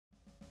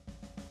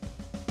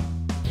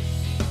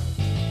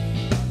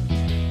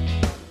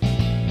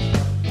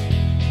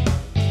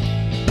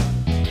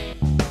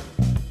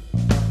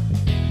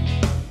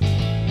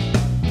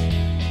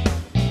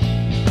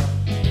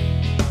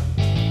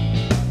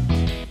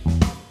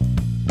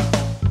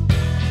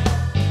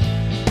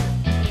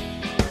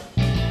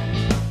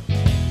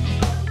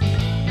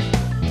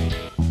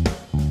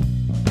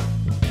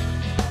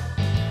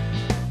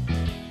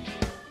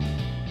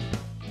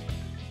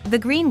The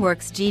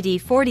Greenworks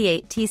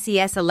GD48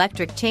 TCS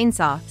electric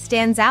chainsaw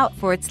stands out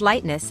for its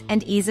lightness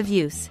and ease of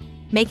use,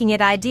 making it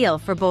ideal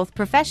for both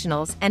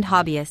professionals and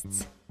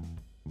hobbyists.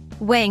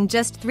 Weighing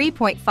just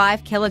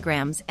 3.5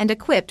 kilograms and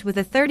equipped with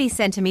a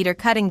 30-centimeter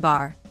cutting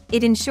bar,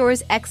 it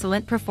ensures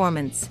excellent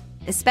performance,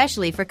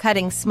 especially for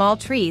cutting small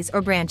trees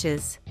or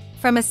branches.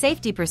 From a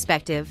safety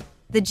perspective,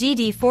 the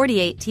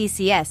GD48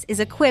 TCS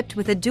is equipped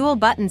with a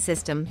dual-button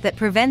system that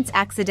prevents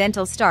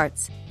accidental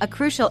starts, a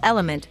crucial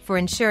element for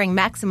ensuring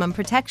maximum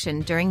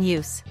protection during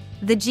use.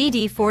 The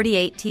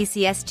GD48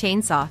 TCS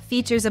chainsaw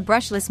features a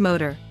brushless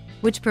motor,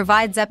 which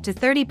provides up to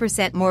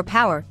 30% more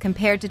power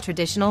compared to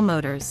traditional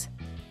motors.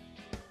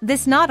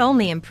 This not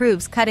only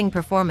improves cutting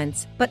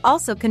performance but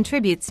also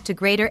contributes to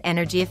greater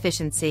energy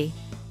efficiency.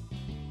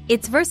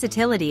 Its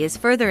versatility is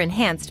further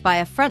enhanced by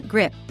a front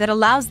grip that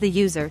allows the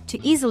user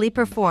to easily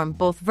perform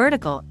both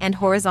vertical and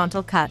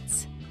horizontal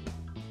cuts.